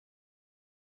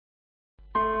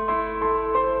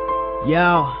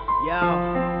Yeah,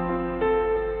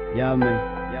 man.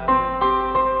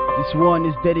 This one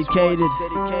is dedicated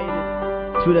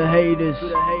to the haters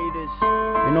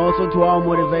and also to our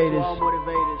motivators.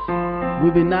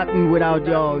 We've been nothing without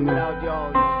y'all, you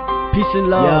know. Peace and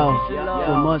love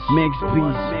from us, makes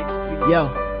peace.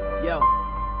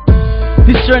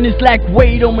 This journey's like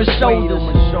weight on my shoulders.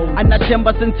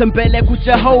 Anatemba sentembele ku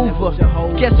Jehovah.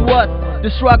 Guess what? The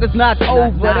struggle's not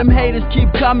over. Them haters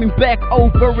keep coming back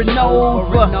over and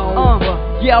over.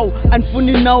 Yo, and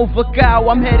funny over cow.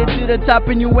 I'm headed to the top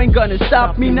and you ain't gonna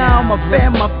stop me now. My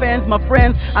fans, my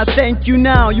friends, I thank you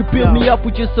now. You build me up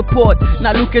with your support.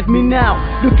 Now look at me now,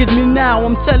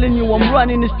 I'm telling you I'm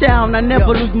running this town. I never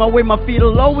lose my way, my feet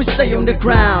will always stay on the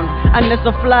ground. Unless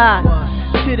I fly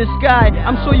to the sky,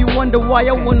 I'm sure you wonder why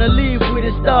I wanna live with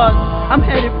the stars. I'm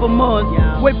headed for Mars,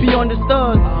 way beyond the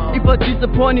stars. If I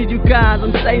disappointed you guys,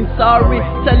 I'm saying sorry.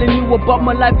 Telling you about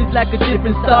my life is like a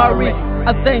different story.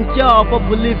 I thank y'all for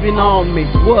believing on me.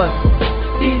 What?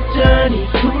 This journey's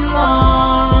too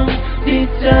long. This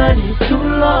journey's too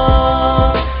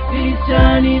long. This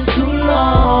journey's too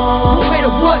long. Wait a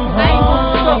what? I ain't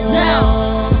gonna stop now.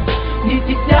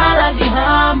 Nitikdala di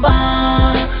hamba,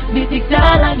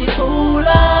 nitikdala di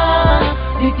kula,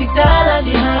 nitikdala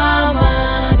di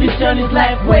hamba. This journey's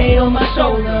like weight on my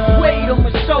shoulder. Weight on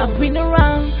my shoulder. I've been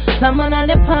around, someone on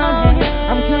the pound.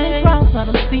 I'm turning proud, but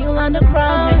I'm still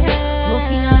underground.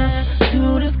 Looking up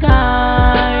to the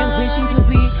sky, wishing to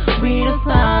be with the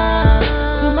sun.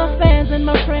 To my fans and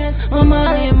my friends, my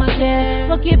money and my dad,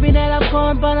 forgive me that I've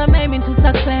gone, but I'm aiming to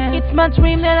success. It's my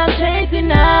dream that I'm chasing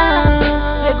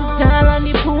now. They could tell I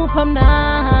need proof I'm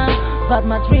not, but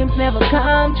my dreams never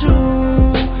come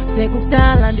true. They could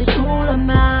tell I need cool I'm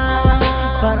not,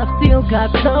 but I've still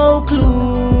got no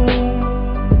clue.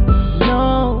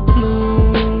 No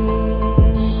clue.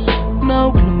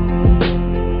 No clue.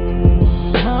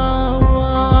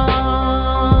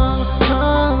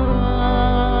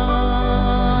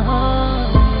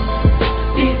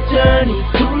 This journey's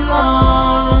too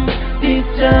long. This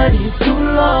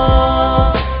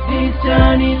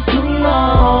journey's too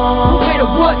long. Wait a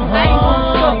what? I ain't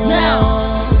gonna stop now.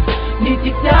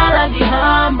 Nitikdala di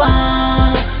hamba,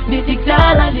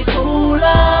 nitikdala di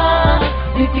kula,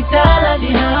 nitikdala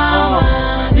di hamba.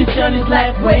 This journey's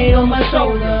like weight on my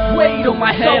shoulder. Weight on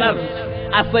my head.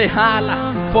 I say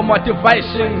holla for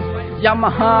motivation.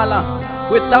 Yamahala.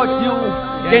 Without you,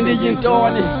 getting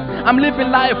Tony. I'm living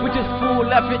life which is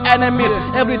full of enemies.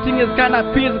 Everything is kinda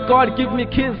peace. God give me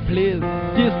kiss, please.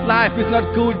 This life is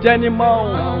not good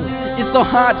anymore. It's so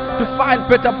hard to find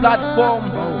better platform.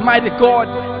 Mighty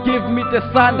God, give me the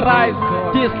sunrise.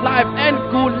 This life ain't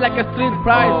good like a street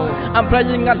prize. I'm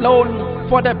praying alone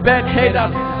for the bad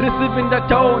haters, receiving the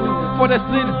tone for the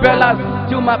street bellas.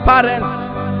 To my parents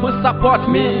who support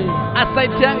me, I say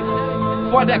thanks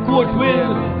for their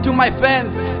goodwill. To my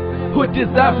fans who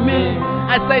deserve me,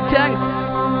 I say thanks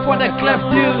for the cleft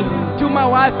deal. To my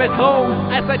wife at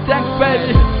home, I say thanks,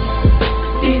 baby.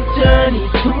 This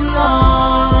journey's too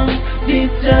long. This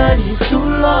journey's too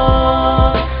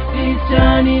long. This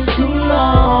journey's too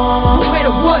long. Wait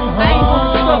a what? I ain't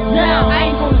gonna stop now. I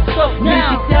ain't gonna stop now.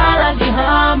 Nitikdala di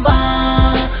hamba,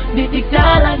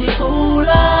 nitikdala di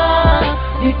kula,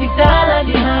 nitikdala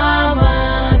di hamba.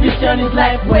 This journey's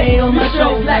like weight on my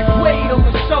shoulder.